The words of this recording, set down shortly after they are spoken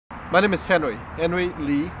My name is Henry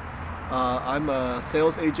Lee. I'm a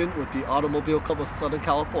sales agent with the Automobile Club of Southern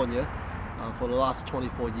California for the last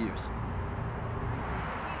 24 years.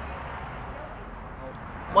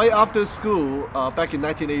 Right after school, back in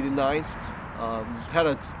 1989, had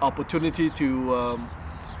an opportunity to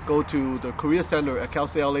go to the Career Center at Cal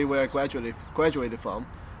State LA where I graduated from.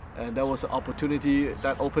 And that was an opportunity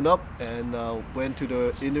that opened up, and went to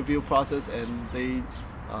the interview process, and they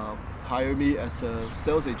hired me as a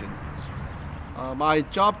sales agent. My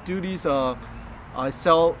job duties are I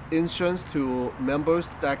sell insurance to members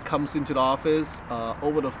that comes into the office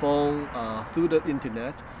over the phone, through the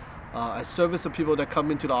internet. I service the people that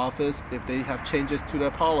come into the office if they have changes to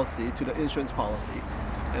their policy, to the insurance policy.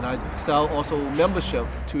 And I sell also membership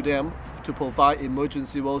to them to provide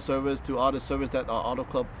emergency road service to other service that our auto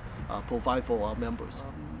club provide for our members.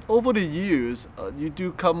 Over the years, you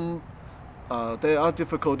do come, there are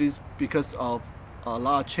difficulties because of a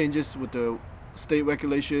lot of changes with the state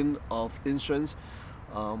regulation of insurance.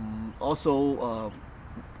 Also,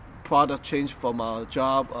 product change from our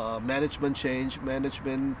job, management change,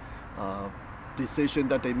 management decision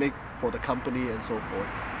that they make for the company and so forth.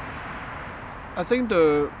 I think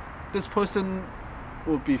this person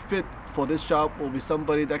will be fit for this job will be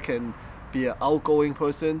somebody that can be an outgoing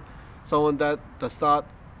person, someone that does not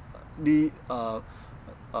need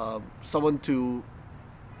someone to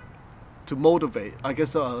motivate. I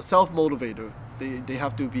guess a self-motivator. They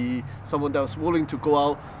have to be someone that's willing to go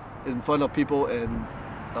out in front of people and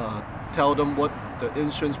tell them what the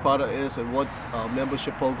insurance product is and what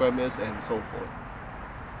membership program is and so forth.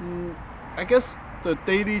 I guess the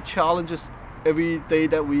daily challenges every day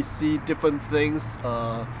that we see different things,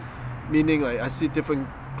 meaning like I see different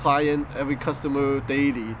client, every customer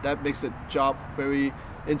daily. That makes the job very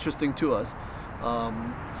interesting to us.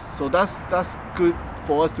 So that's good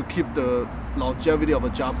for us to keep the longevity of a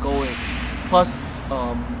job going. Plus,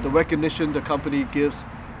 the recognition the company gives,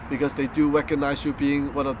 because they do recognize you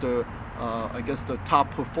being one of the, I guess, the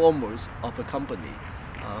top performers of the company,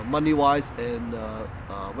 money-wise and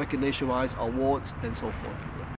recognition-wise, awards and so forth.